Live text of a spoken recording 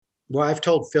Well, I've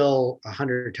told Phil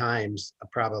 100 times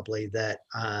probably that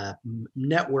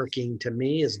networking to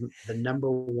me is the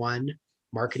number one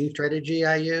marketing strategy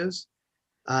I use.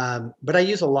 But I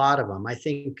use a lot of them. I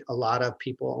think a lot of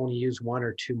people only use one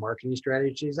or two marketing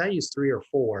strategies. I use three or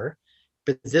four,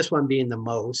 but this one being the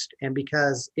most, and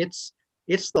because it's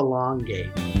the long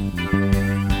game.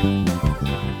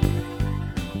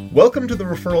 Welcome to the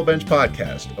Referral Bench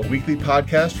Podcast, a weekly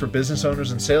podcast for business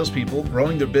owners and salespeople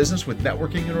growing their business with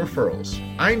networking and referrals.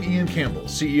 I'm Ian Campbell,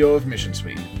 CEO of Mission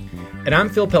Suite. And I'm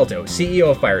Phil Pelto, CEO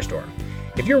of Firestorm.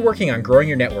 If you're working on growing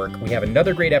your network, we have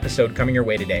another great episode coming your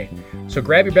way today. So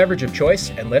grab your beverage of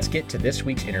choice and let's get to this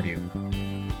week's interview.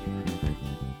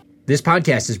 This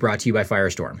podcast is brought to you by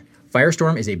Firestorm.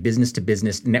 Firestorm is a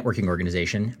business-to-business networking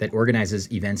organization that organizes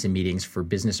events and meetings for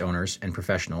business owners and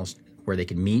professionals where they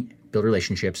can meet, build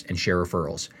relationships, and share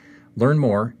referrals. Learn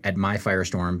more at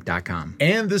myfirestorm.com.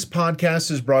 And this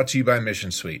podcast is brought to you by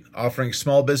Mission Suite, offering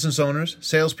small business owners,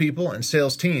 salespeople, and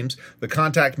sales teams the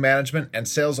contact management and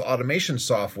sales automation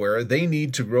software they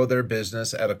need to grow their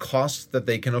business at a cost that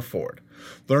they can afford.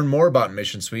 Learn more about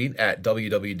Mission Suite at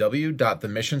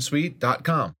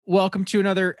www.themissionsuite.com. Welcome to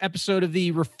another episode of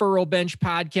the Referral Bench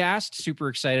Podcast. Super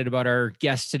excited about our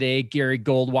guest today, Gary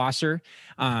Goldwasser.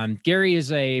 Gary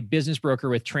is a business broker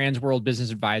with Transworld Business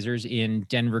Advisors in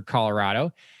Denver,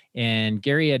 Colorado. And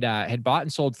Gary had bought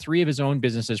and sold three of his own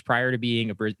businesses prior to being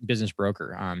a business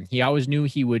broker. He always knew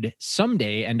he would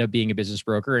someday end up being a business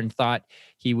broker and thought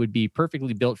he would be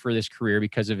perfectly built for this career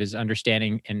because of his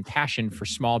understanding and passion for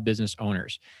small business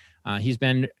owners. He's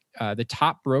been the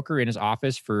top broker in his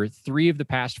office for 3 of the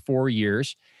past 4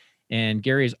 years. And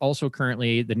Gary is also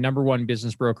currently the number one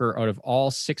business broker out of all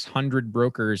 600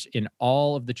 brokers in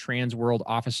all of the Transworld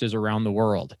offices around the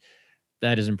world.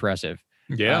 That is impressive.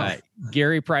 Yeah.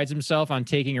 Gary prides himself on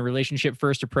taking a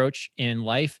relationship-first approach in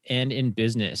life and in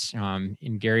business.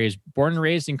 And Gary is born and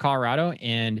raised in Colorado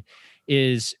and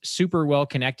is super well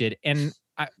connected. And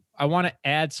I want to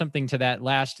add something to that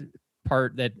last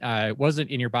part that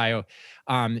wasn't in your bio.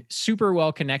 Super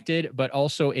well connected, but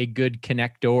also a good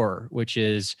connector, which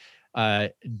is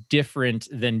different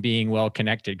than being well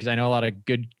connected. Because I know a lot of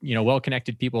good,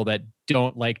 well-connected people that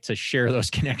don't like to share those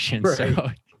connections. Right.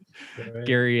 So. Right.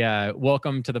 Gary,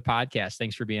 welcome to the podcast.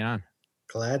 Thanks for being on.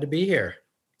 Glad to be here.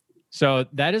 So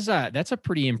that's a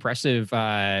pretty impressive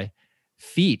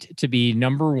feat to be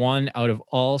number one out of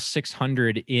all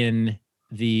 600 in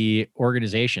the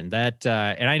organization. That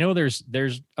and I know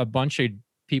there's a bunch of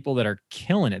people that are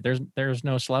killing it. There's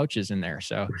no slouches in there.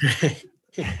 So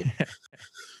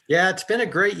yeah, it's been a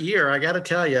great year. I got to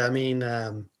tell you. I mean,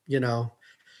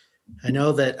 I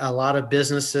know that a lot of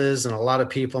businesses and a lot of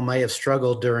people may have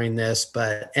struggled during this,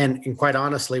 but and quite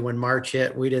honestly, when March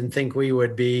hit, we didn't think we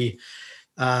would be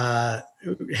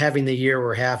having the year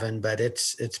we're having, but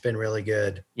it's been really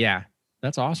good. Yeah,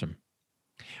 that's awesome.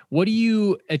 What do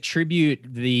you attribute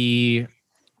the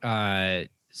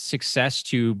success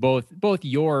to, both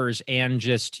yours and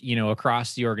just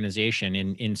across the organization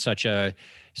in such a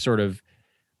sort of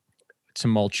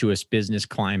tumultuous business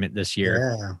climate this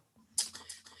year? Yeah.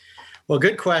 Well,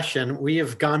 good question. We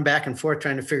have gone back and forth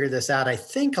trying to figure this out. I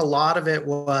think a lot of it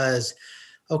was,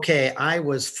 okay,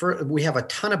 we have a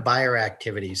ton of buyer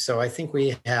activities. So I think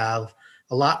we have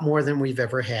a lot more than we've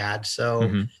ever had.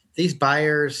 So these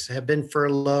buyers have been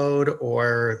furloughed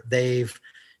or they've,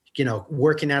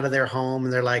 working out of their home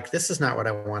and they're like, this is not what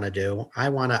I want to do. I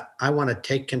want to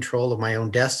take control of my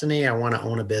own destiny. I want to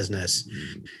own a business.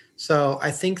 So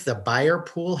I think the buyer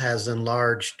pool has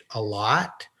enlarged a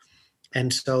lot.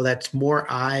 And so that's more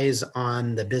eyes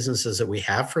on the businesses that we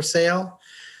have for sale.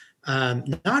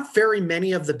 Not very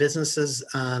many of the businesses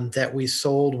that we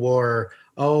sold were,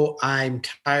 I'm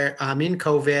tired, I'm in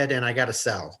COVID and I got to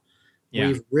sell.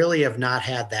 Yeah. We really have not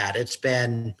had that. It's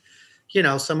been,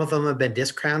 some of them have been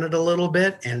discounted a little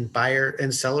bit and buyer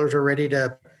and sellers are ready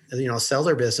to, sell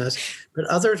their business. But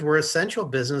others were essential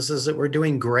businesses that were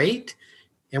doing great.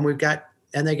 And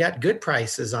they got good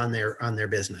prices on their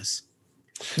business.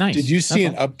 Nice. Did you see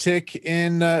an uptick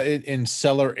in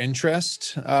seller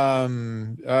interest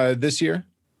this year?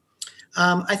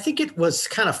 I think it was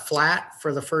kind of flat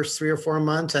for the first 3 or 4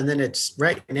 months, and then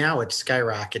right now it's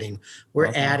skyrocketing. We're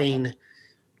adding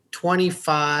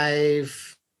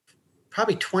 25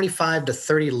 to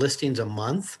 30 listings a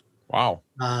month. Wow.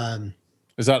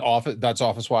 Is that office? That's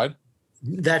office wide?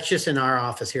 That's just in our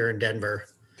office here in Denver.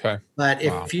 Okay. But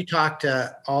if you talk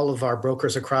to all of our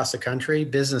brokers across the country,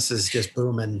 business is just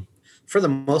booming for the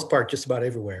most part, just about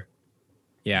everywhere.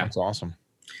 Yeah. That's awesome.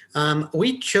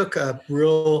 We took a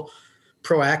real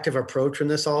proactive approach when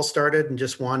this all started and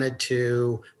just wanted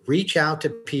to reach out to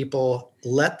people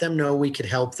let them know we could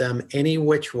help them any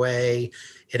which way.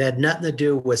 It had nothing to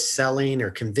do with selling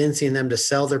or convincing them to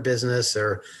sell their business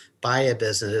or buy a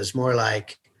business. It's more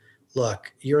like,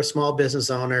 look, you're a small business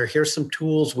owner. Here's some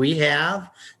tools we have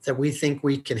that we think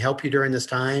we can help you during this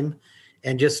time,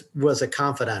 and just was a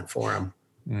confidant for them.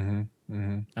 Mm-hmm.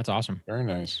 Mm-hmm. That's awesome. Very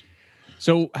nice.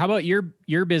 So how about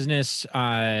your business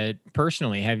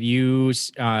personally? Have you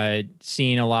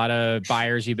seen a lot of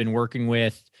buyers you've been working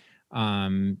with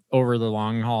over the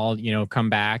long haul, come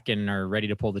back and are ready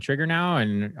to pull the trigger now?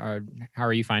 And how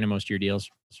are you finding most of your deals?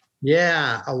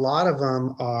 Yeah, a lot of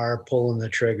them are pulling the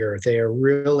trigger. They are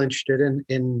real interested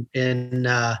in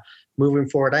moving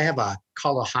forward. I have a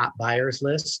hot buyers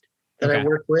list that I Okay.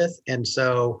 work with, and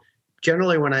so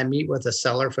generally when I meet with a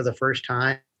seller for the first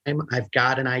time, I've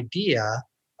got an idea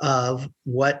of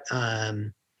what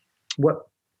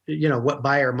what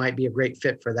buyer might be a great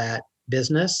fit for that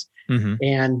business. Mm-hmm.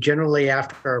 And generally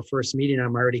after our first meeting,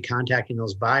 I'm already contacting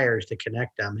those buyers to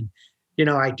connect them. And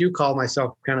I do call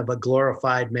myself kind of a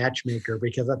glorified matchmaker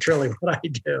because that's really what I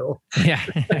do. Yeah.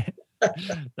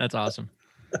 That's awesome.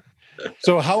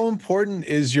 So how important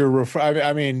is your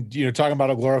I mean, talking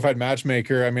about a glorified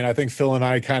matchmaker, I mean, I think Phil and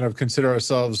I kind of consider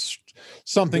ourselves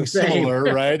something similar,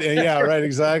 right? And yeah, right,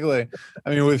 exactly. I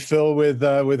mean, with Phil with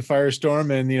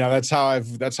Firestorm, and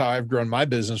that's how I've grown my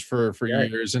business for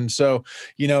years. And so,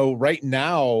 right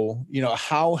now,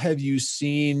 how have you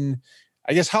seen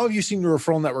how have you seen your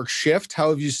referral network shift? How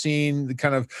have you seen the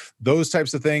kind of those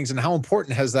types of things, and how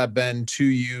important has that been to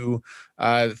you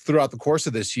throughout the course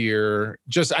of this year?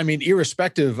 Just, I mean,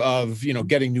 irrespective of,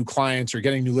 getting new clients or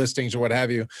getting new listings or what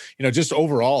have you, just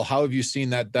overall, how have you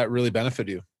seen that really benefit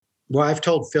you? Well, I've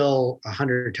told Phil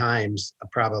 100 times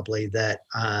probably that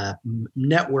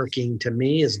networking to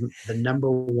me is the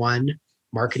number one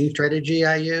marketing strategy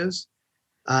I use.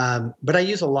 But I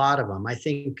use a lot of them. I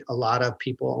think a lot of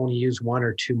people only use one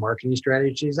or two marketing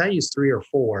strategies. I use three or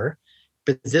four,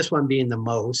 but this one being the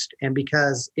most, and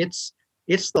because it's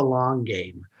the long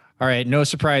game. All right. No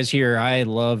surprise here. I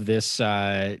love this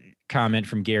comment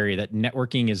from Gary that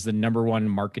networking is the number one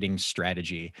marketing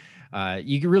strategy.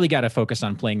 You really got to focus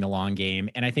on playing the long game.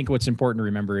 And I think what's important to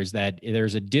remember is that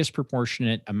there's a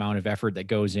disproportionate amount of effort that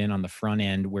goes in on the front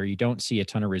end where you don't see a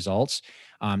ton of results,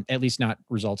 at least not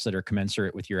results that are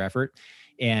commensurate with your effort.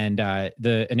 And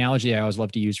the analogy I always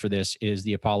love to use for this is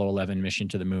the Apollo 11 mission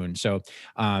to the moon. So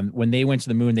when they went to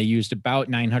the moon, they used about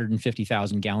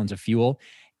 950,000 gallons of fuel,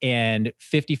 and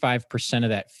 55% of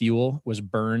that fuel was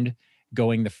burned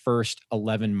going the first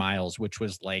 11 miles, which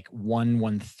was like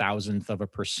 1/1000th of a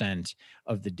percent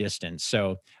of the distance.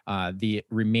 So the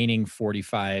remaining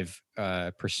 45%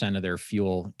 of their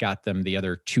fuel got them the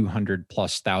other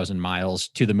 200,000+ miles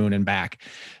to the moon and back.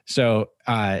 So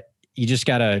you just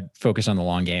got to focus on the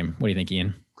long game. What do you think,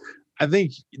 Ian? I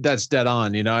think that's dead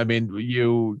on. I mean,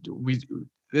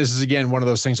 this is again one of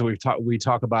those things that we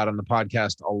talk about on the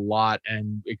podcast a lot,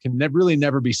 and it can really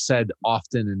never be said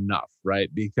often enough,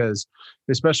 right? Because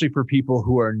especially for people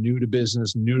who are new to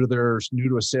business, new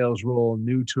to a sales role,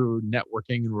 new to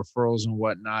networking and referrals and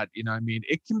whatnot, I mean,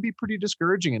 it can be pretty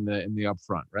discouraging in the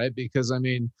upfront, right? Because I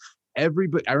mean, I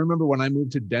remember when I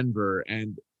moved to Denver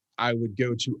and I would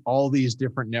go to all these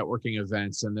different networking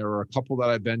events, and there were a couple that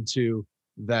I've been to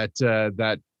that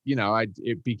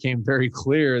it became very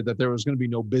clear that there was going to be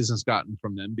no business gotten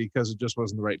from them because it just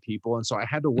wasn't the right people. And so I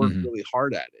had to work really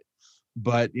hard at it.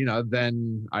 But,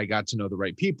 then I got to know the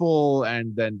right people.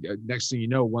 And then next thing you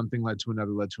know, one thing led to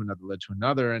another, led to another, led to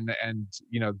another. And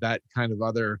that kind of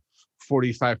other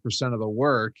 45% of the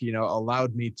work, didn't allow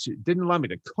me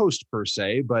to coast per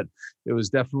se, but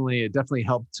it definitely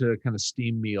helped to kind of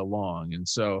steam me along. And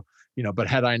so, but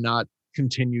had I not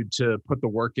continued to put the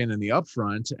work in the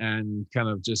upfront and kind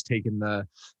of just taken the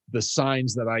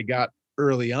signs that I got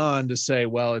early on to say,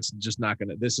 well, it's just not going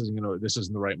to, this isn't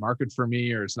the right market for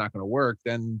me, or it's not going to work,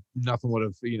 then nothing would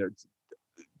have,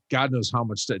 God knows how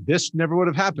much this never would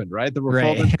have happened, right? The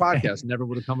Referral Bench podcast never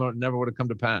would have come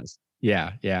to pass.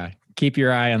 Yeah. Yeah. Keep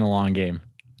your eye on the long game.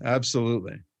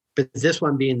 Absolutely. But this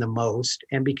one being the most,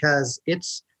 and because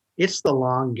it's the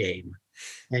long game.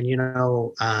 And,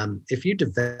 if you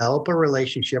develop a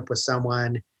relationship with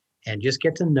someone and just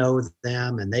get to know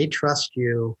them and they trust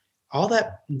you, all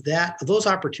those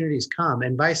opportunities come,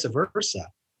 and vice versa.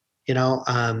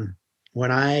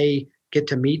 When I get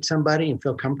to meet somebody and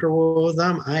feel comfortable with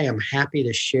them, I am happy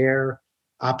to share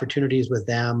opportunities with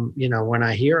them, when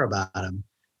I hear about them.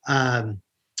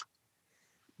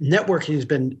 Networking has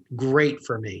been great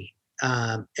for me.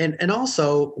 And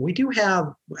also we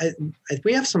have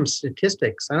some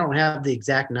statistics. I don't have the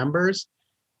exact numbers,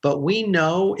 But we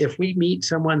know if we meet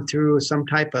someone through some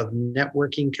type of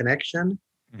networking connection,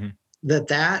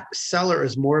 that seller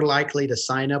is more likely to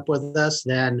sign up with us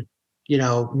than,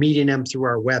 meeting them through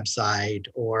our website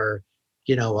or,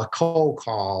 a cold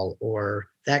call or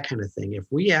that kind of thing. If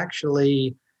we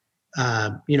actually,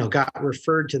 got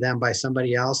referred to them by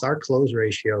somebody else, our close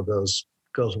ratio goes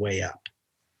way up.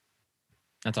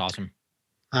 That's awesome.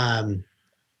 In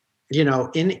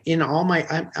all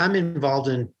I'm involved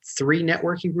in 3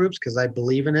 networking groups because I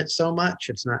believe in it so much.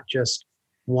 It's not just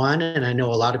one, and I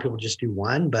know a lot of people just do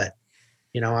one, but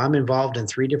I'm involved in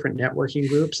 3 different networking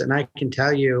groups, and I can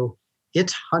tell you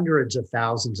it's hundreds of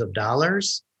thousands of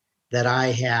dollars that I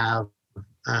have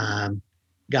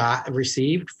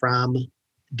received from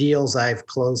deals I've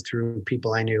closed through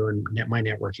people I knew in my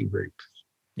networking group.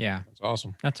 Yeah, that's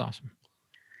awesome. That's awesome.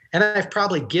 And I've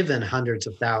probably given hundreds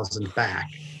of thousands back.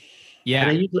 Yeah.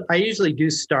 And I usually do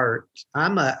start.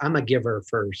 I'm a giver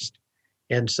first,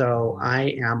 and so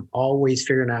I am always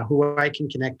figuring out who I can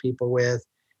connect people with,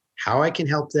 how I can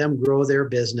help them grow their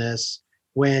business.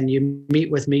 When you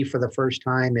meet with me for the first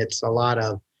time, it's a lot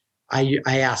of I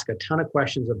ask a ton of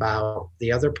questions about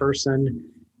the other person,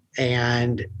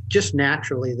 and just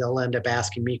naturally they'll end up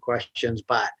asking me questions,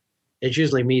 but it's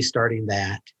usually me starting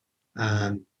that.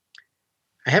 I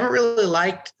haven't really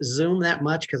liked Zoom that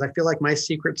much because I feel like my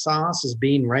secret sauce is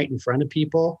being right in front of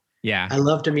people. Yeah. I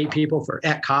love to meet people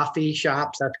at coffee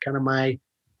shops. That's kind of my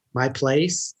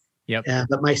place. Yep.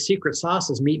 But my secret sauce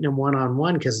is meeting them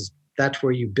one-on-one because that's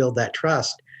where you build that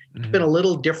trust. It's been a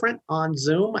little different on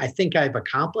Zoom. I think I've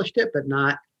accomplished it, but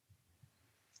not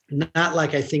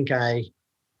like I think at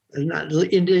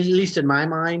least in my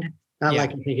mind, not like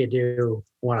I think I do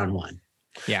one-on-one.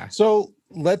 Yeah. So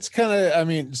let's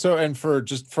and for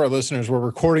our listeners, we're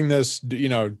recording this,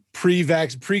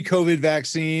 pre-COVID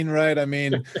vaccine, right? I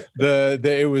mean,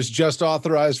 it was just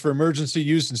authorized for emergency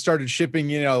use and started shipping,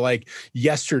 like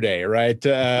yesterday, right?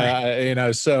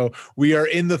 So we're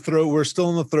still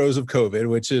in the throes of COVID,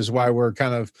 which is why we're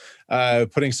kind of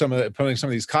putting some of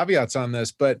these caveats on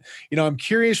this. But I'm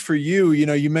curious for you.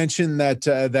 You mentioned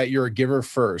that you're a giver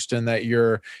first, and that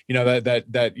you're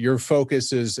that your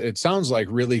focus is, it sounds like,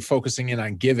 really focusing in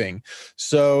on giving.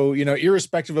 So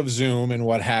irrespective of Zoom and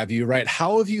what have you, right?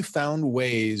 How have you found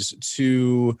ways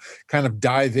to kind of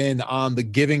dive in on the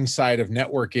giving side of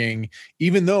networking,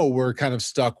 even though we're kind of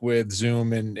stuck with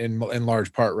Zoom in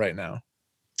large part right now?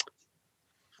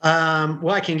 Well,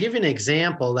 I can give you an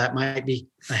example that might be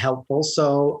helpful.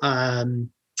 So I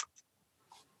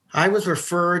was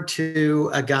referred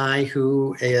to a guy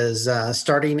who is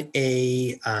starting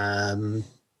a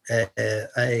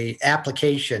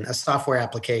application, a software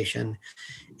application,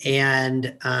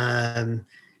 and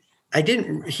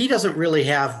he doesn't really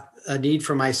have a need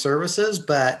for my services,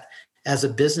 but as a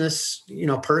business,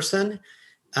 person,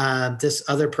 this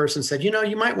other person said,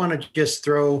 you might want to just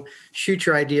shoot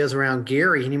your ideas around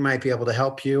Gary, and he might be able to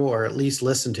help you or at least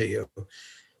listen to you.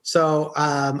 So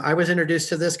I was introduced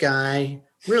to this guy,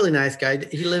 really nice guy.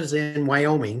 He lives in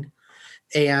Wyoming,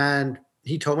 and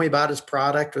he told me about his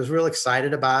product, was real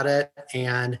excited about it.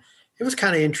 And it was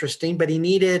kind of interesting, but he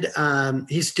needed,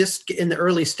 he's just in the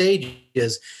early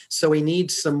stages. So he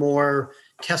needs some more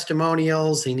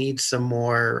testimonials. He needs some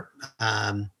more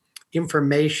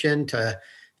information to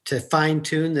fine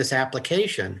tune this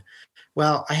application.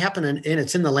 Well, and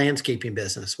it's in the landscaping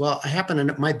business. Well,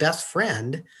 my best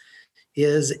friend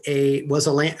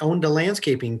owned a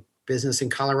landscaping business in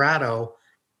Colorado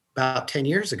about 10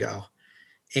 years ago.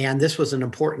 And this was an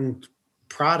important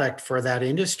product for that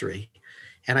industry.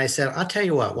 And I said, I'll tell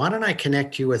you what, why don't I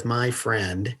connect you with my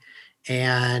friend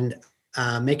and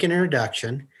make an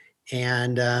introduction?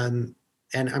 And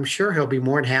I'm sure he'll be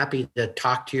more than happy to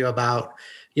talk to you about,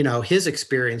 his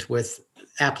experience with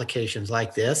applications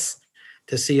like this,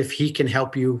 to see if he can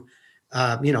help you,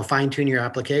 fine tune your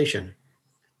application.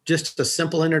 Just a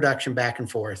simple introduction back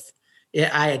and forth.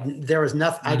 There was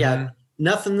nothing, I got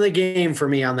nothing in the game for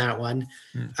me on that one.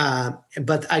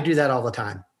 But I do that all the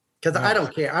time because I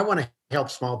don't care. I want to help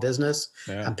small business.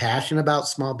 Yeah. I'm passionate about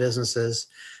small businesses.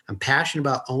 I'm passionate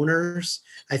about owners.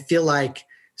 I feel like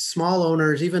small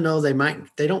owners, even though they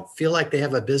don't feel like they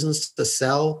have a business to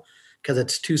sell because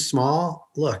it's too small.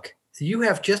 Look, you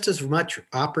have just as much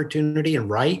opportunity and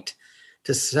right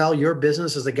to sell your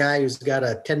business as a guy who's got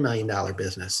a $10 million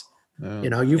business.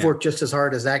 You've worked just as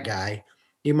hard as that guy.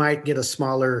 You might get a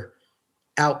smaller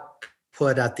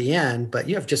output at the end, but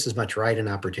you have just as much right and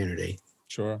opportunity.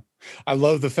 Sure. I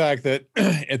love the fact that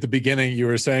at the beginning you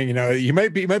were saying, you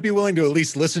might be willing to at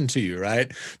least listen to you,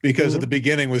 right? Because at the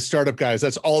beginning with startup guys,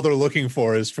 that's all they're looking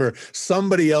for is for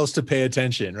somebody else to pay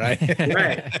attention, right?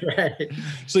 Right.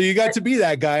 So you got to be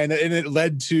that guy, and it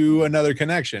led to another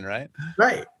connection, right?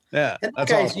 Right. Yeah, And that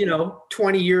that's guy's, awesome.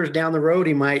 20 years down the road,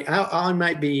 I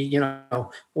might be,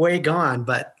 way gone,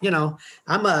 but,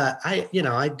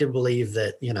 I do believe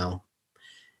that,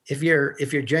 if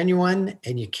you're genuine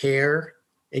and you care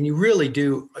and you really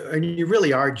do, and you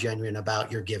really are genuine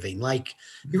about your giving, like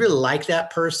you really like that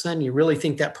person, you really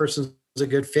think that person's a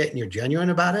good fit and you're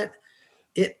genuine about it,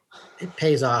 it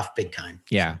pays off big time.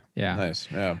 Yeah. Yeah. Nice.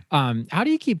 Yeah. How do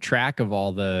you keep track of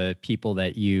all the people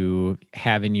that you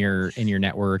have in your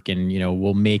network and,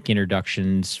 will make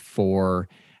introductions for?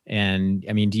 And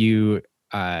I mean, do you,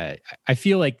 I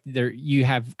feel like you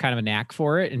have kind of a knack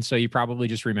for it. And so you probably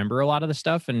just remember a lot of the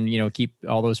stuff and, keep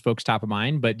all those folks top of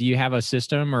mind, but do you have a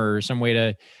system or some way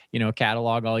to,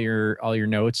 catalog all your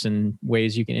notes and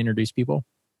ways you can introduce people?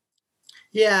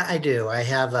 Yeah, I do.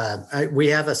 We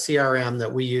have a CRM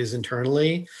that we use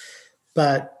internally,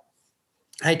 but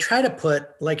I try to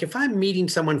put, like, if I'm meeting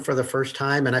someone for the first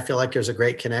time and I feel like there's a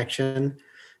great connection,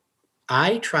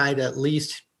 I try to at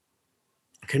least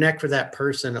connect with that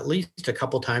person at least a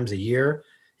couple times a year.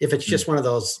 If it's just one of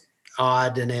those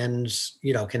odd and ends,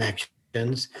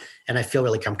 connections, and I feel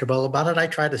really comfortable about it, I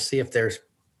try to see if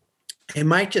it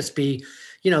might just be,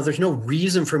 there's no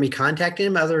reason for me contacting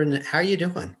him other than, how are you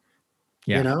doing?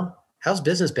 Yeah. How's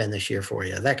business been this year for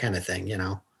you? That kind of thing,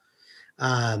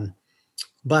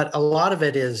 But a lot of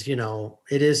it is,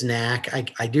 it is knack.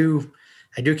 I do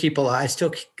keep a lot. I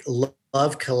still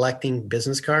love collecting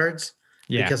business cards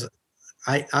because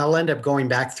I'll end up going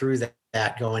back through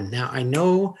that going, now I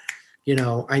know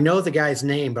the guy's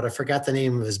name, but I forgot the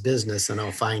name of his business and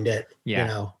I'll find it,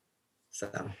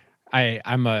 so.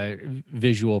 I'm a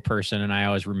visual person and I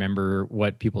always remember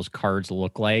what people's cards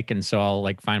look like. And so I'll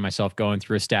find myself going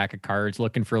through a stack of cards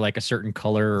looking for a certain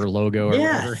color or logo or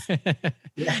whatever.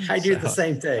 Yeah, I do the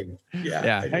same thing.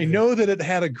 Yeah. I know that it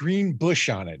had a green bush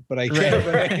on it, but I can't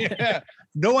remember.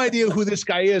 No idea who this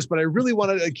guy is, but I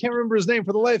can't remember his name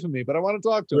for the life of me, but I want to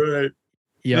talk to him. Right.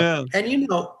 Yep. Yeah. And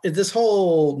this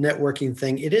whole networking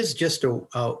thing, it is just a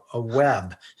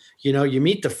web. You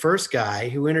meet the first guy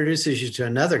who introduces you to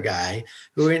another guy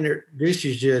who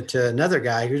introduces you to another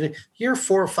guy. You're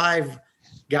 4 or 5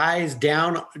 guys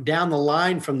down the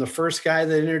line from the first guy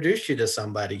that introduced you to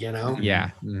somebody, Yeah.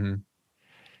 Mm-hmm.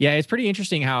 Yeah. It's pretty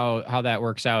interesting how that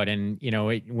works out. And,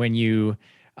 when you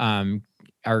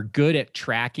are good at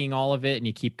tracking all of it and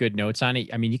you keep good notes on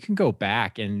it, I mean, you can go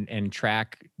back and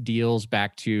track deals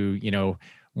back to,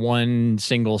 one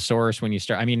single source when you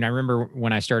start. I mean, I remember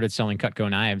when I started selling Cutco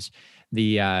knives,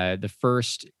 the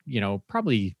first,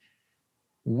 probably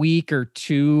week or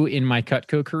two in my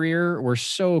Cutco career were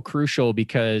so crucial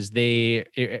because I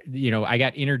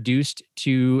got introduced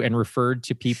to and referred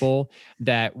to people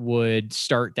that would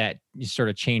start that sort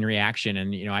of chain reaction.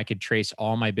 And, I could trace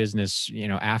all my business,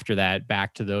 after that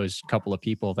back to those couple of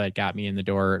people that got me in the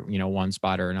door, one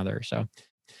spot or another. So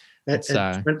it's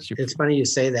funny you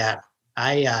say that.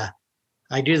 I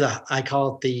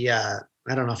call it I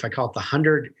don't know if I call it the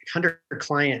 100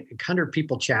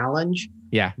 people challenge.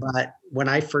 Yeah. But when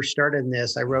I first started in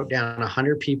this, I wrote down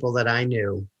 100 people that I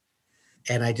knew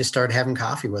and I just started having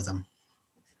coffee with them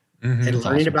and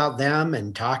learning about them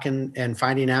and talking and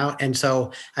finding out. And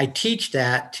so I teach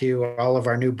that to all of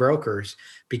our new brokers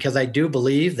because I do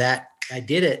believe that I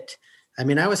did it. I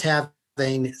mean, I was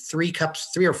having 3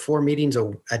 or 4 meetings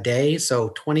a day. So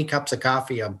 20 cups of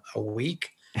coffee a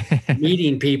week,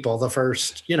 meeting people the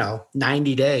first,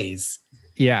 90 days.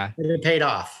 Yeah. And it paid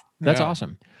off. That's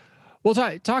awesome. Well,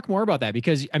 talk more about that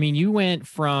because, I mean, you went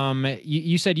from,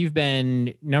 you said you've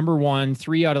been number 1,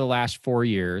 3 out of the last 4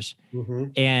 years,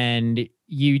 and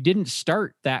you didn't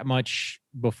start that much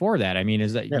before that. I mean,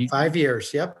 is that 5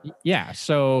 years? Yep. Yeah.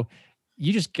 So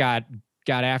you just got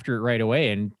after it right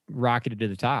away and rocketed to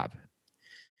the top.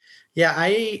 Yeah,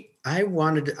 I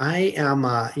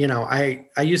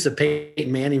use the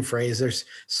Peyton Manning phrase. There's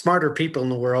smarter people in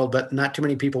the world, but not too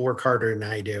many people work harder than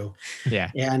I do.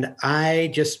 Yeah. And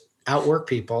I just outwork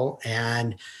people.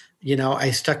 And,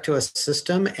 I stuck to a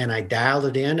system and I dialed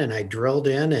it in and I drilled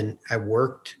in and I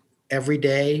worked every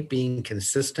day being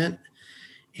consistent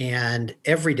and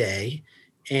every day.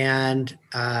 And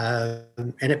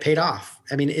it paid off.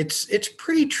 I mean, it's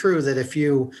pretty true that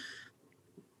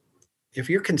if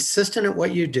you're consistent at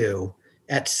what you do,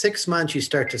 at 6 months, you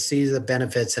start to see the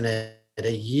benefits, and at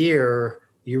a year,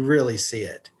 you really see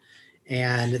it.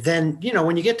 And then,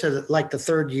 when you get to the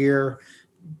 3rd year,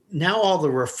 now all the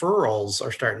referrals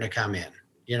are starting to come in,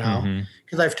 Mhm.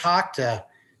 because I've talked to,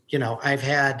 I've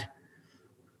had,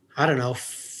 I don't know,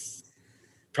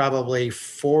 probably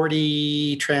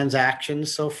 40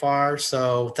 transactions so far.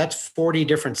 So that's 40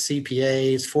 different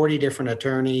CPAs, 40 different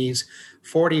attorneys,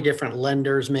 40 different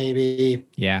lenders, maybe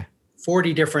Yeah.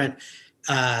 40 different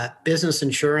business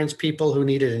insurance people who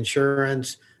needed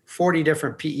insurance, 40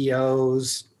 different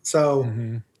PEOs. So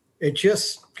Mm-hmm. it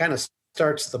just kind of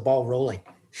starts the ball rolling.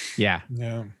 Yeah.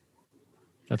 Yeah.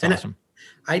 That's And awesome.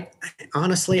 I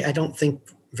honestly, I don't think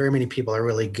very many people are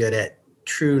really good at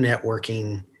true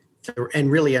networking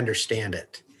and really understand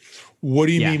it. What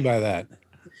do you Yeah. mean by that?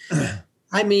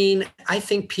 I mean, I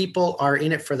think people are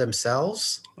in it for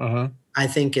themselves. Uh-huh. I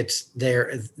think it's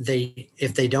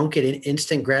if they don't get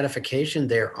instant gratification,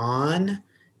 they're on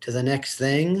to the next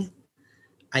thing.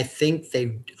 I think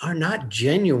they are not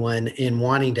genuine in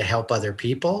wanting to help other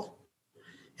people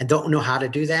and don't know how to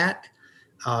do that.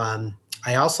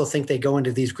 I also think they go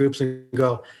into these groups and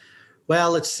go,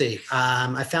 well, let's see.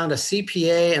 I found a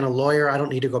CPA and a lawyer. I don't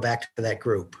need to go back to that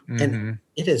group. Mm-hmm. And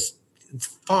it is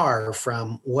far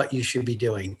from what you should be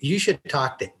doing. You should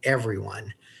talk to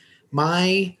everyone.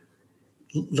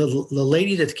 The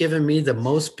lady that's given me the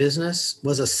most business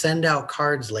was a send out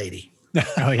cards lady.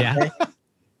 Oh yeah. Okay?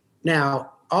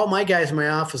 Now, all my guys in my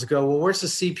office go, well, where's the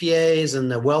CPAs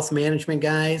and the wealth management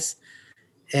guys?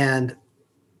 And,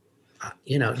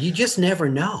 you just never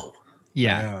know.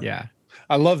 Yeah. Yeah.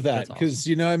 I love that That's because,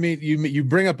 awesome. I mean, you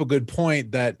bring up a good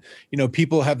point that,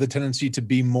 people have the tendency to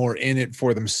be more in it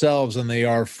for themselves than they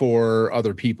are for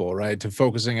other people, right? To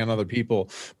focusing on other people.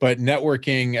 But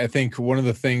networking, I think one of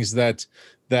the things that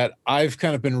I've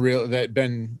kind of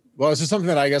well, this is something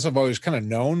that I guess I've always kind of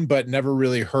known, but never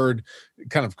really heard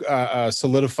kind of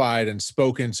solidified and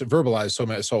spoken,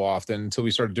 verbalized so often until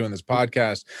we started doing this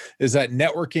podcast, is that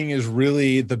networking is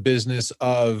really the business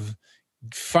of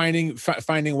finding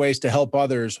ways to help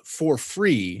others for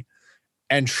free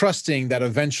and trusting that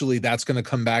eventually that's going to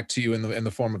come back to you in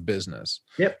the form of business.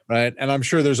 Yep. Right. And I'm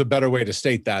sure there's a better way to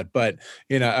state that, but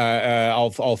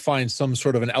I'll find some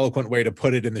sort of an eloquent way to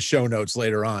put it in the show notes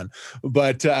later on.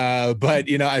 But I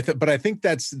think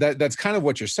that's kind of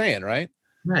what you're saying, right?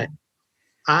 Right.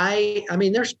 I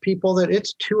mean, there's people that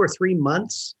it's 2 or 3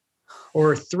 months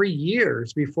or 3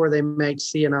 years before they might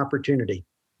see an opportunity.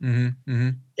 Mm-hmm, mm-hmm.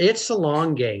 It's a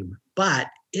long game, but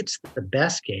it's the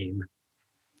best game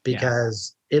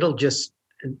because it'll just,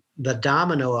 the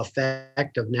domino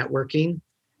effect of networking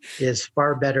is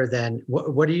far better than,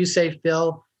 what do you say,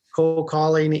 Phil? Cold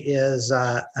calling is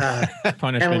punishment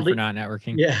penalty for not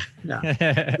networking. Yeah, no,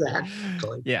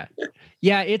 exactly. Yeah.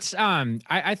 It's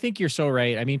I think you're so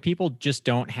right. I mean, people just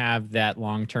don't have that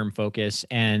long-term focus,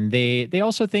 and they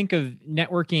also think of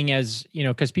networking as,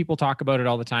 because people talk about it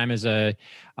all the time as a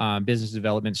business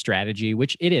development strategy,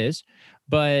 which it is,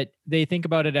 but they think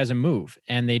about it as a move,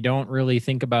 and they don't really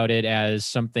think about it as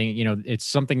something, it's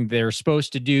something they're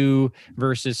supposed to do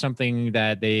versus something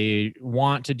that they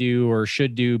want to do or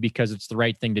should do because it's the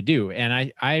right thing to do.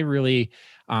 And I really,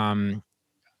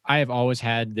 I have always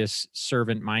had this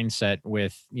servant mindset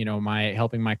with, my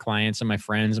helping my clients and my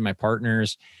friends and my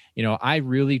partners. I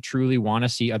really truly want to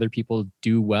see other people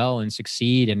do well and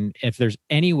succeed. And if there's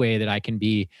any way that I can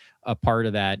be a part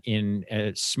of that in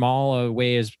as small a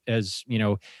way as,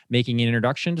 making an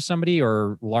introduction to somebody,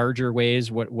 or larger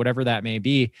ways, whatever that may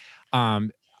be,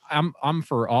 I'm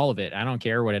for all of it. I don't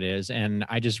care what it is. And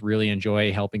I just really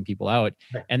enjoy helping people out.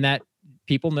 Right. And that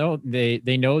people know, they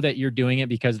know that you're doing it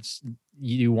because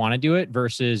you want to do it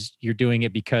versus you're doing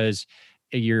it because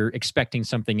you're expecting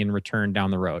something in return down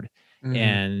the road. Mm-hmm.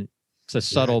 And it's a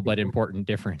subtle but important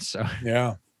difference. So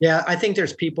Yeah. I think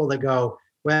there's people that go,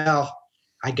 well,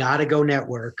 I got to go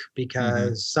network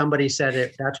because somebody said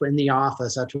it. That's in the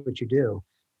office. That's what you do.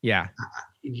 Yeah.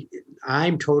 I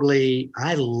enjoy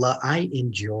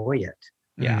it.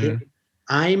 Yeah.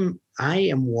 I am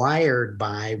wired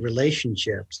by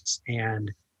relationships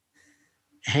and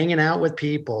hanging out with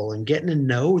people and getting to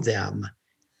know them,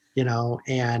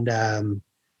 and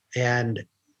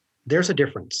there's a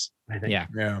difference, I think.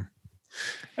 Yeah.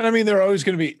 And I mean, there are always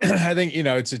going to be, I think,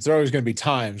 it's always going to be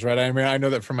times, right? I mean, I know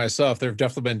that for myself, there have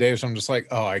definitely been days I'm just like,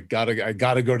 oh, I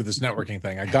gotta go to this networking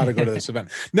thing. I gotta go to this event.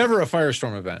 Never a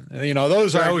Firestorm event.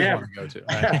 Those I always want to go to.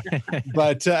 Right?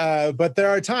 But there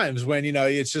are times when,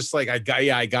 it's just like, I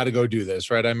got to go do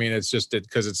this, right? I mean, it's just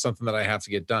because it's something that I have to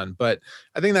get done. But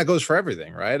I think that goes for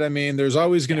everything, right? I mean, there's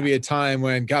always going to be a time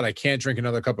when, God, I can't drink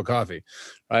another cup of coffee,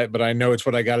 right? But I know it's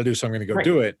what I got to do, so I'm going to go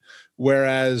do it.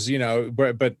 Whereas,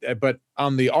 but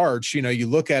on the arch, you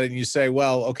look at it and you say,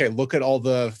 well, okay, look at all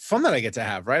the fun that I get to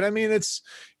have, right? I mean, it's,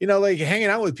 like hanging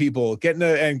out with people, getting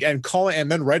and calling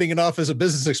and then writing it off as a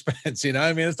business expense,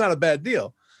 I mean, it's not a bad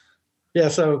deal. Yeah.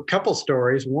 So a couple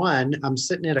stories. One, I'm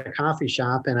sitting at a coffee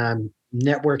shop and I'm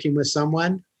networking with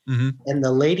someone, and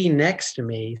the lady next to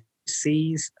me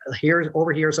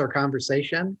overhears our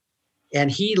conversation,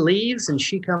 and he leaves, and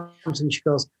she comes and she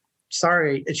goes,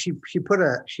 sorry. And she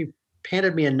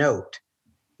handed me a note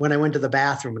when I went to the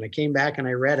bathroom, and I came back and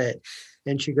I read it,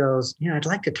 and she goes, I'd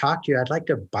like to talk to you. I'd like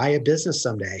to buy a business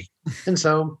someday. And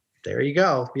so there you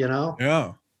go,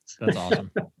 Yeah. That's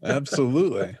awesome.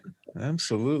 Absolutely.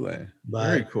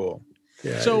 Very cool.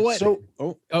 Yeah. So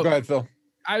go ahead, Phil.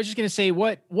 I was just going to say,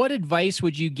 what advice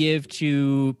would you give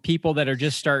to people that are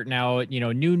just starting out,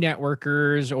 new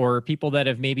networkers, or people that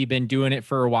have maybe been doing it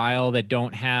for a while that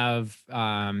don't have,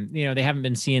 they haven't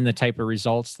been seeing the type of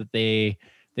results that they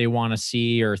want to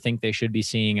see or think they should be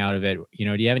seeing out of it? Do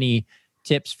you have any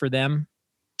tips for them?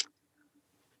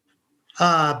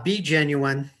 Be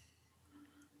genuine,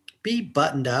 be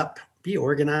buttoned up, be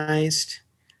organized,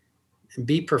 and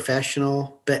be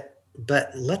professional, but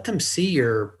let them see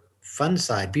your fun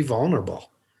side. Be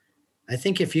vulnerable. I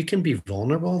think if you can be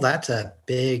vulnerable, that's a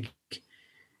big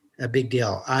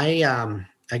deal. Again,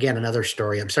 another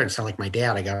story. I'm starting to sound like my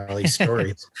dad. I got all these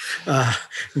stories. uh,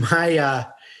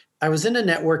 I was in a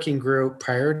networking group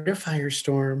prior to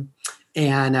Firestorm,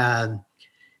 and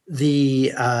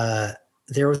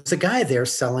there was a guy there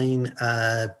selling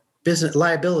business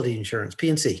liability insurance,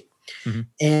 P&C,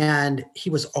 and he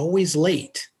was always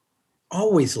late.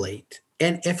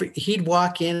 And he'd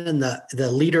walk in, and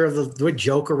the leader would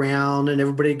joke around, and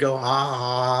everybody'd go,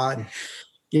 ah. And,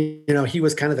 he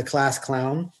was kind of the class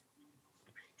clown.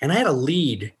 And I had a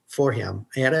lead for him.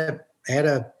 I had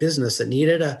a business that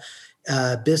needed a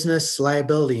business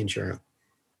liability insurance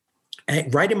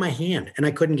right in my hand, and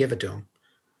I couldn't give it to him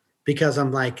because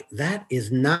I'm like, that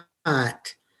is not.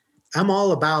 I'm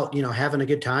all about having a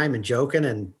good time and joking,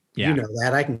 and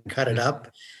that I can cut it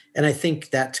up, and I think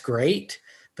that's great.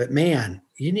 But man,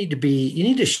 you need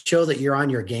to show that you're on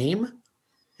your game,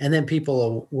 and then people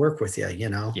will work with you.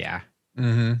 Yeah.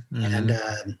 And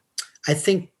I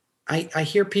think I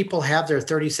hear people have their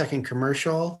 30-second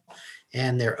commercial,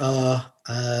 and they're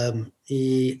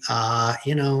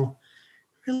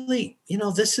really,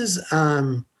 this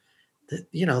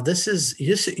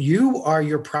is you are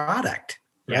your product,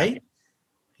 right? Yeah.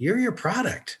 You're your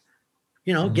product.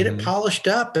 Get it polished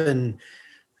up, and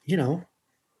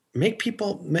make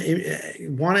people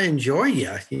want to enjoy you.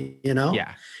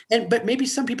 Yeah. But maybe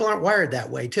some people aren't wired that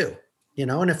way too.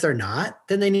 And if they're not,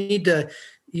 then they need to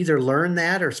either learn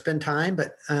that or spend time.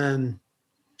 But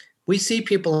we see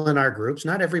people in our groups.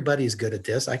 Not everybody's good at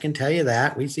this. I can tell you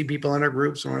that. We see people in our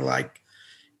groups, and we're like,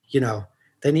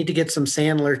 they need to get some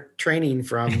Sandler training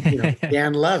from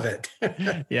Dan Lovett.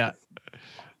 Yeah,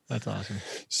 that's awesome.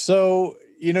 So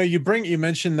you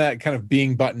mentioned that kind of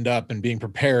being buttoned up and being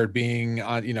prepared, being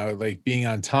on, being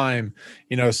on time,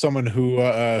 someone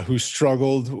who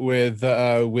struggled with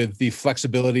the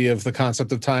flexibility of the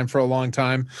concept of time for a long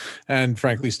time, and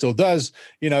frankly still does.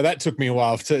 That took me a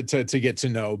while to get to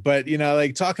know. But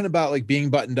talking about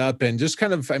being buttoned up and just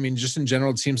kind of, just in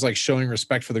general, it seems like showing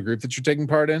respect for the group that you're taking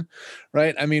part in,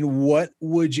 right? Can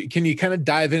you kind of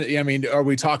dive in? Are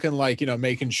we talking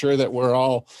making sure that we're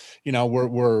all,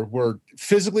 we're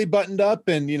physically buttoned up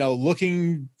and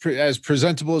looking as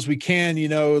presentable as we can,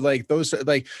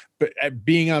 but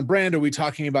being on brand? Are we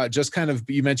talking about just kind of,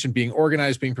 you mentioned being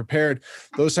organized, being prepared,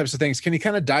 those types of things? Can you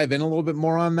kind of dive in a little bit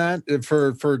more on that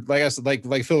for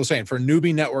like Phil was saying, for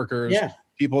newbie networkers,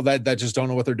 people that just don't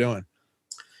know what they're doing?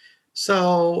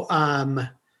 So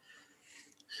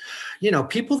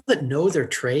people that know their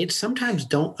trade sometimes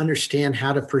don't understand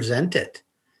how to present it,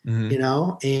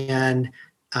 and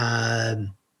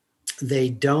they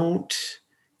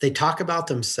talk about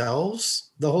themselves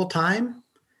the whole time.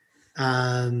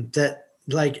 That,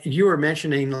 like you were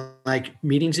mentioning, like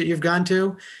meetings that you've gone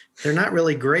to, they're not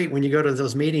really great when you go to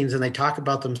those meetings and they talk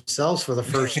about themselves for the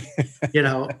first,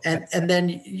 and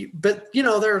then, but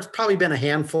there's probably been a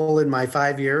handful in my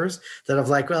 5 years that I've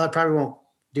like, well, I probably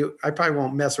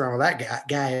won't mess around with that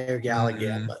guy or gal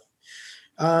again. But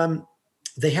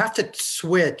they have to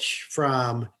switch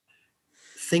from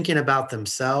thinking about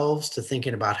themselves to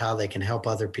thinking about how they can help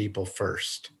other people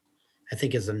first. I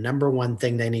think is the number one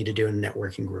thing they need to do in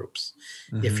networking groups.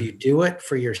 If you do it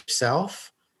for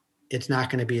yourself, it's not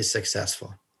going to be as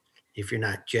successful. If you're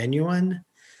not genuine,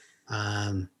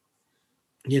 saying,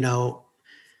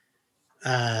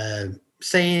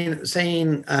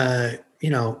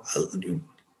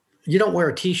 you don't wear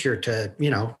a t-shirt to,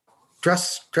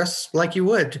 dress like you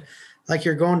would, like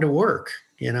you're going to work,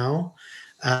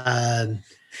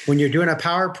 when you're doing a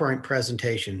PowerPoint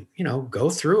presentation, go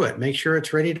through it, make sure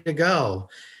it's ready to go.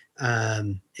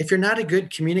 If you're not a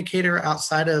good communicator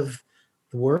outside of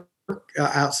work,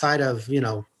 outside of,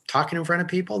 talking in front of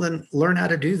people, then learn how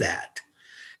to do that.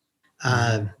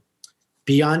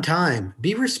 Be on time,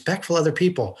 be respectful of other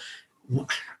people.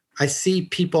 I see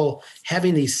people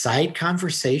having these side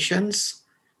conversations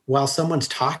while someone's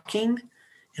talking,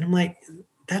 and I'm like,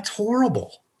 that's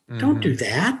horrible. Don't do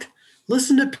that.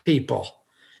 Listen to people.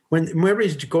 When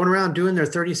everybody's going around doing their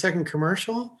 30-second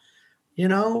commercial, give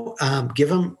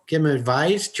them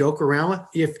advice, joke around.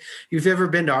 If you've ever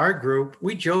been to our group,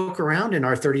 we joke around in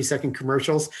our 30-second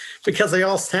commercials because they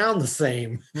all sound the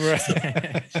same.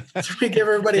 Right. So we give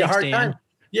everybody a hard Dan. time.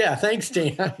 Yeah, thanks,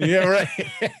 Dan. Yeah,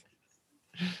 right.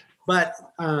 But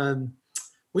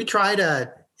we try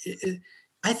to,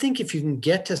 I think if you can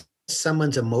get to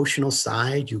someone's emotional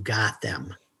side, you got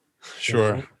them.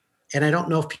 Sure. And I don't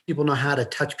know if people know how to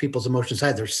touch people's emotional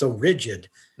side. They're so rigid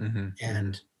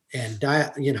and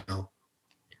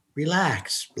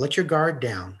relax, let your guard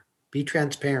down, be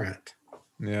transparent.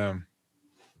 Yeah.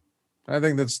 I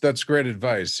think that's great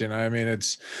advice. I mean,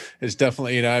 it's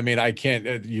definitely, I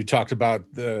can't, you talked about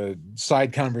the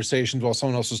side conversations while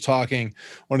someone else is talking.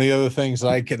 One of the other things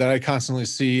that I constantly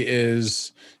see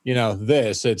is,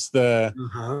 it's the,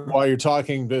 while you're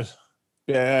talking,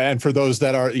 and for those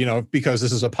that are, because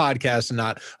this is a podcast and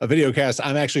not a video cast,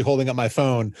 I'm actually holding up my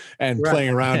phone and playing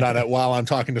around on it while I'm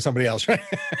talking to somebody else.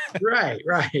 Right.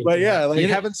 Right. But yeah, like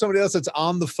having somebody else that's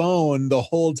on the phone the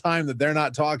whole time that they're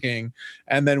not talking.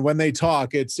 And then when they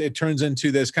talk, it turns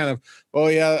into this kind of,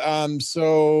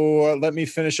 so let me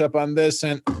finish up on this.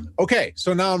 And okay,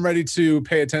 so now I'm ready to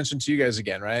pay attention to you guys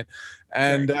again. Right.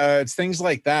 And it's things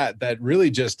like that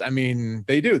really just,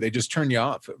 they just turn you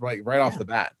off right off the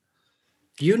bat.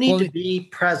 You need to be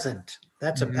present.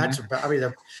 That's probably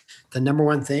the number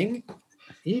one thing.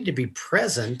 You need to be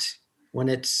present when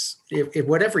if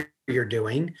whatever you're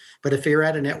doing. But if you're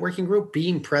at a networking group,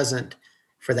 being present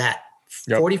for that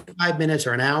 45 minutes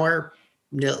or an hour,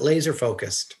 laser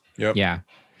focused. Yep. Yeah.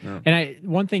 And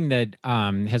one thing that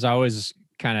has always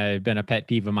kind of been a pet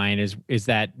peeve of mine is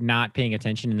that not paying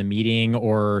attention in the meeting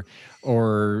or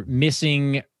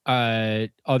missing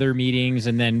other meetings,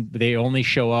 and then they only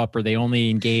show up or they only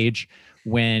engage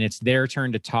when it's their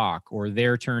turn to talk or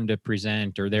their turn to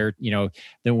present or their,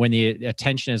 then when the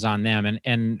attention is on them.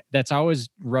 And that's always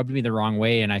rubbed me the wrong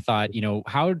way. And I thought,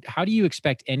 how do you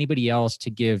expect anybody else to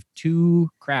give two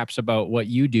craps about what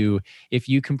you do if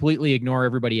you completely ignore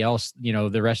everybody else,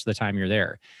 the rest of the time you're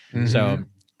there? So,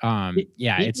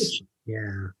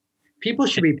 people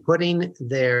should be putting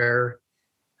their,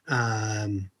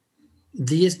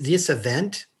 this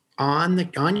event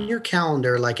on your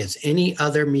calendar like it's any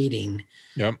other meeting.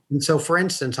 Yep. And so, for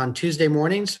instance, on Tuesday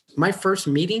mornings, my first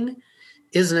meeting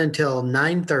isn't until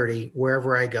 9:30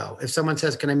 wherever I go. If someone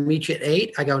says, "Can I meet you at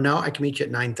 8?" I go, "No, I can meet you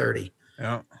at 9:30."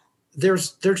 Yeah.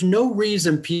 There's no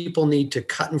reason people need to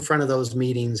cut in front of those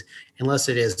meetings unless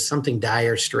it is something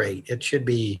dire straight. It should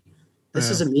be, this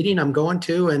is a meeting I'm going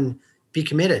to, and be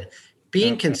committed.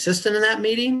 Being consistent in that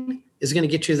meeting is going to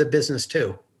get you the business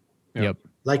too. Yep.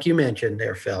 Like you mentioned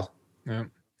there, Phil. Yeah.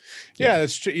 Yeah,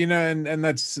 that's true. And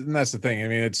that's the thing.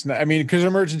 It's not, because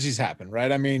emergencies happen, right?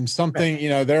 Something,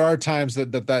 there are times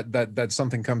that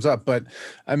something comes up, but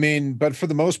for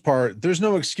the most part, there's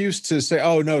no excuse to say,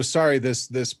 "Oh no, sorry,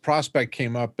 this prospect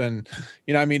came up," and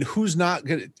who's not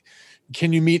gonna,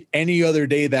 can you meet any other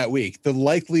day that week? The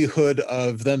likelihood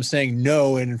of them saying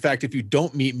no, and in fact, if you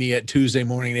don't meet me at Tuesday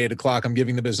morning at 8:00, I'm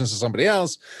giving the business to somebody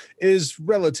else, is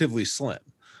relatively slim.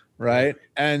 Right.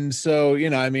 And so,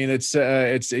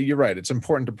 it's you're right. It's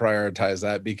important to prioritize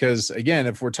that because, again,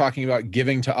 if we're talking about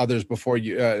giving to others before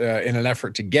you in an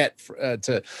effort to get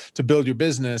to build your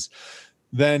business,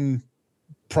 then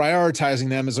prioritizing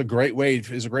them is a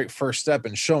great first step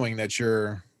in showing that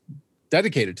you're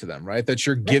dedicated to them. Right. That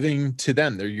you're giving to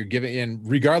them. You're giving in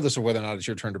regardless of whether or not it's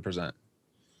your turn to present.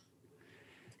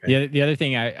 The other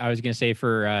thing I was going to say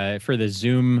for the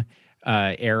Zoom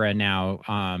era now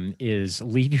is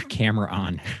leave your camera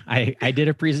on. I did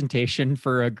a presentation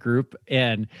for a group,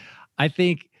 and I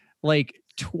think like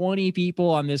 20 people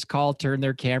on this call turned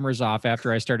their cameras off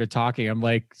after I started talking. I'm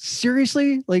like,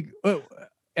 seriously? Like,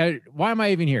 why am I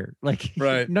even here? Like,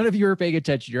 right. None of you are paying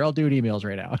attention. You're all doing emails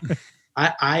right now.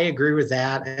 I agree with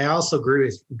that. I also agree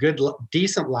with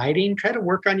decent lighting. Try to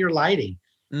work on your lighting.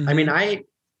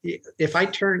 If I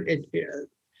turn it,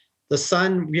 the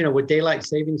sun, with daylight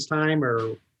savings time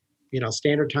or,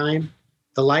 standard time,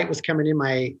 the light was coming in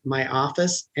my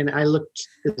office, and I looked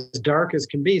as dark as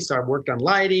can be. So I worked on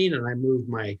lighting, and I moved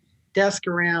my desk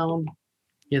around.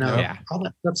 Yeah. All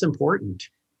that stuff's important.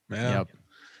 Yeah. Yep.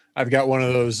 I've got one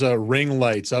of those ring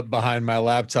lights up behind my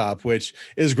laptop, which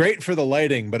is great for the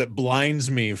lighting, but it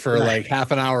blinds me for like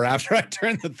half an hour after I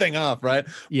turn the thing off, right?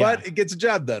 Yeah. But it gets a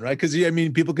job done, right? Because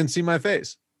people can see my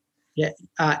face. Yeah,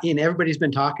 and everybody's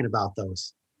been talking about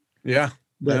those. Yeah.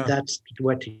 But that's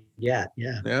what you get.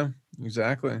 Yeah. Yeah,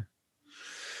 exactly.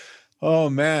 Oh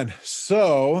man.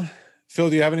 So, Phil,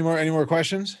 do you have any more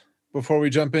questions before we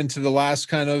jump into the last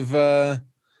kind of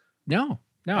No,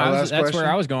 that's where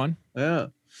I was going. Yeah.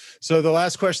 So the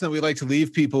last question that we like to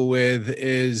leave people with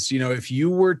is, if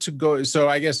you were to go, so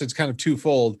I guess it's kind of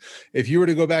twofold. If you were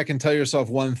to go back and tell yourself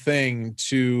one thing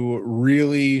to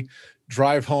really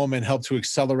drive home and help to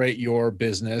accelerate your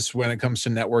business when it comes to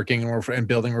networking and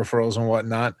building referrals and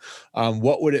whatnot,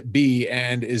 what would it be?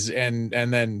 And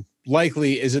then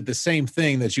likely, is it the same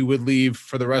thing that you would leave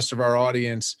for the rest of our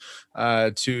audience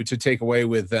to take away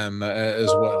with them as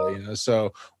well?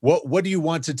 So what do you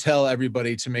want to tell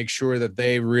everybody to make sure that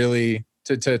they really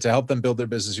to help them build their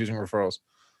business using referrals?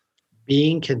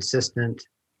 Being consistent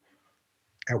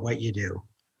at what you do.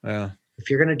 Yeah. If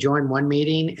you're going to join one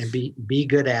meeting, and be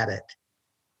good at it,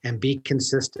 and be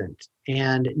consistent,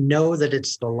 and know that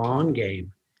it's the long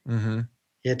game. Mm-hmm.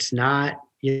 It's not,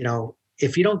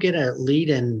 if you don't get a lead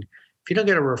if you don't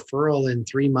get a referral in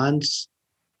 3 months,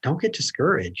 don't get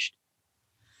discouraged.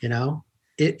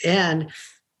 And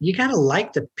you got to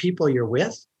like the people you're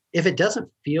with. If it doesn't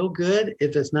feel good,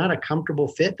 if it's not a comfortable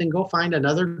fit, then go find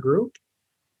another group.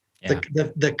 Yeah.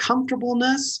 The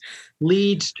comfortableness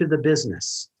leads to the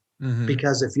business. Mm-hmm.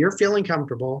 Because if you're feeling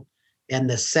comfortable and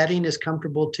the setting is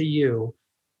comfortable to you,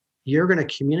 you're going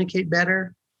to communicate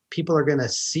better. People are going to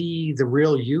see the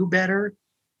real you better,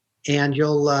 and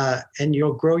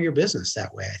you'll grow your business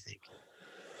that way, I think.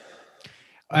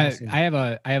 Awesome. I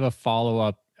have a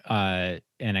follow-up and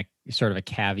a sort of a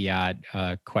caveat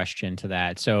question to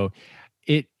that. So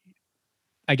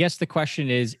I guess the question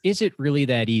is it really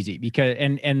that easy? Because,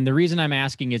 and the reason I'm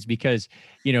asking is because,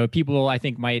 people I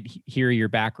think might hear your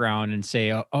background and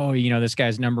say, oh, this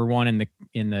guy's number one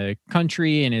in the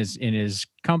country and in his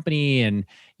company. And,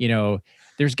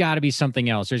 there's got to be something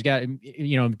else. There's got,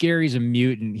 Gary's a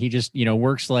mutant. He just,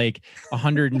 works like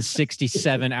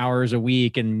 167 hours a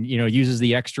week and, uses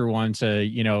the extra one to,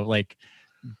 like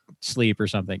sleep or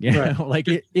something. Right. Like,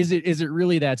 is it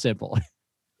really that simple?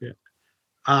 Yeah.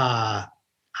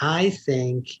 I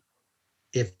think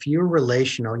if you're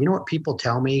relational, you know what people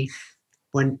tell me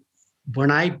when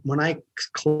I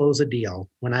close a deal,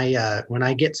 when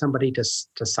I get somebody to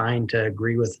sign, to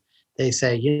agree with, they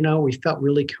say, we felt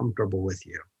really comfortable with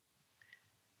you.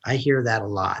 I hear that a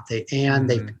lot. They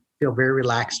feel very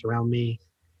relaxed around me,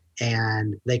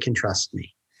 and they can trust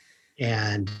me.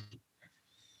 And,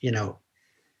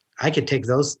 I could take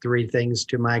those 3 things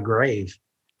to my grave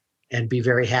and be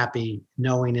very happy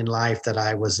knowing in life that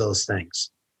I was those things.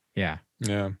 Yeah.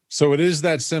 Yeah. So it is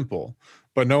that simple,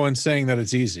 but no one's saying that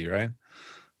it's easy, right?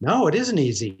 No, it isn't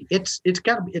easy. It's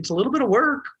a little bit of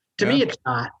work. To me, it's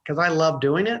not, because I love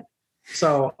doing it.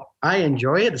 So I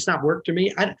enjoy it. It's not work to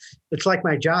me. It's like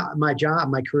my job, my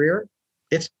career.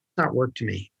 It's not work to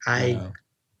me.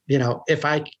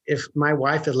 If my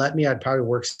wife had let me, I'd probably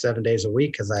work 7 days a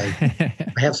week, because I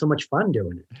have so much fun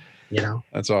doing it.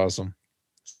 That's awesome.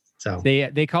 So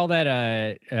they call that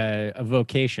a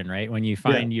vocation, right? When you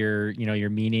find your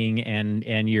meaning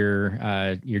and your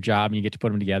job, and you get to put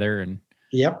them together. And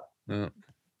yep,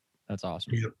 that's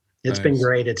awesome. Yep. It's been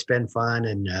great. It's been fun,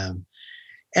 and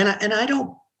I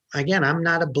don't. Again, I'm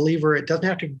not a believer. It doesn't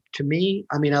have to me.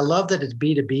 I mean, I love that it's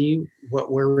B2B,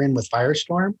 what we're in with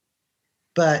Firestorm,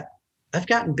 but I've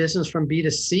gotten business from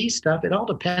B2C stuff. It all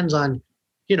depends on,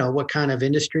 what kind of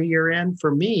industry you're in.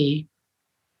 For me,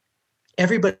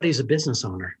 everybody's a business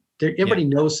owner. Everybody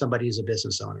knows somebody's a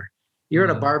business owner. You're at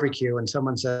a barbecue and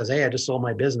someone says, "Hey, I just sold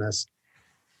my business."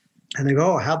 And they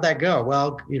go, "Oh, how'd that go?"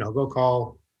 "Well, go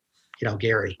call,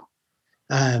 Gary."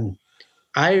 I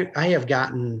have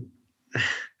gotten,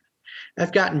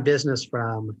 I've gotten business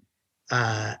from,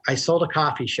 I sold a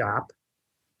coffee shop.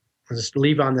 I'll just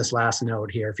leave on this last note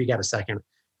here, if you got a second.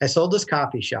 I sold this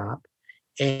coffee shop,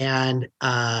 and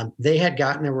they had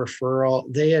gotten a referral.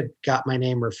 They had got my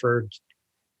name referred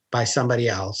by somebody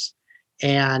else.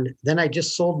 And then I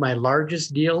just sold my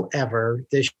largest deal ever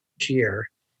this year.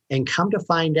 And come to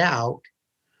find out,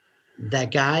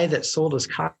 that guy that sold his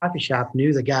coffee shop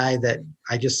knew the guy that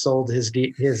I just sold his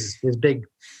big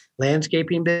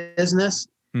landscaping business.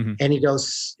 Mm-hmm. And he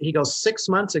goes, 6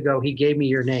 months ago, he gave me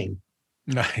your name.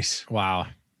 Nice. Wow.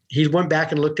 he went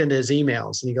back and looked into his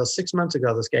emails and he goes, 6 months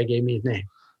ago, this guy gave me his name.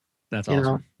 That's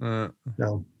awesome.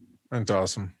 So that's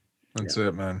awesome. That's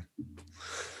it, man.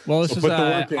 Well, this was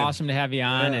awesome to have you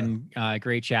on, and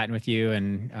great chatting with you,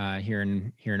 and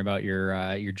hearing about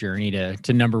your journey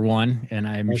to number one. And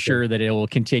I'm sure that it will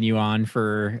continue on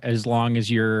for as long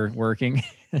as you're working.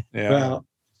 Well,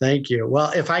 thank you.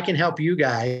 Well, if I can help you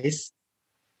guys,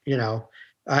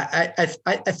 I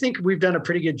think we've done a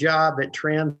pretty good job at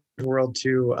Trans World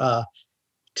to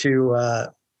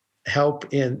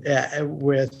help in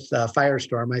with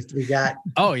Firestorm. We got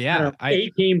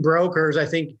 18 brokers. I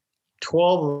think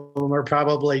 12 of them are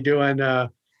probably doing are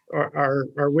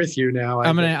with you now.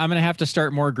 I'm gonna have to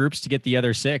start more groups to get the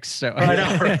other 6. So I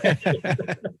know.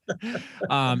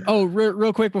 Right?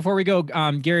 Real quick before we go,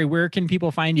 Gary, where can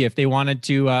people find you if they wanted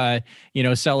to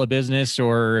sell a business,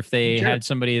 or if they had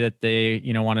somebody that they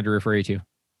wanted to refer you to?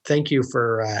 Thank you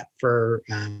for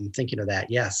thinking of that.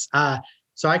 Yes.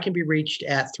 So I can be reached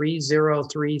at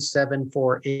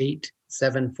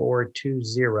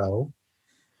 303-748-7420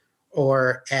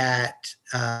 or at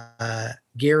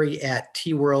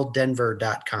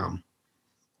Gary@tworlddenver.com.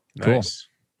 Nice. Cool.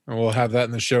 And we'll have that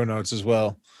in the show notes as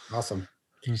well. Awesome.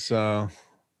 So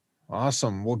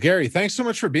awesome. Well, Gary, thanks so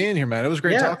much for being here, man. It was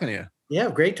great talking to you. Yeah,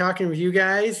 great talking with you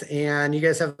guys. And you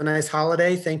guys have a nice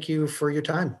holiday. Thank you for your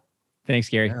time. Thanks,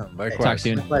 Gary. Yeah, likewise. Talk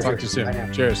soon. Talk to you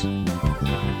soon. Cheers.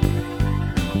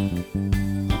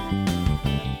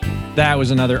 That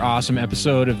was another awesome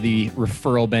episode of the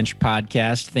Referral Bench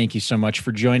podcast. Thank you so much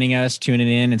for joining us, tuning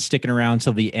in, and sticking around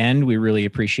till the end. We really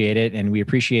appreciate it, and we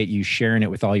appreciate you sharing it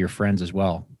with all your friends as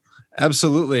well.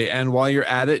 Absolutely. And while you're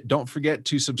at it, don't forget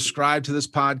to subscribe to this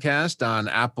podcast on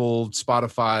Apple,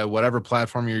 Spotify, whatever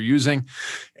platform you're using.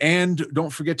 And don't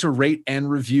forget to rate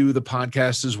and review the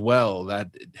podcast as well. That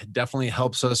definitely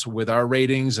helps us with our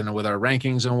ratings and with our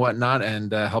rankings and whatnot,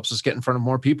 and helps us get in front of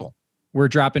more people. We're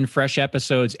dropping fresh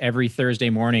episodes every Thursday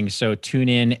morning, so tune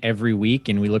in every week,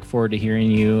 and we look forward to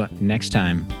hearing you next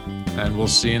time. And we'll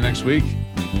see you next week.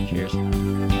 Cheers.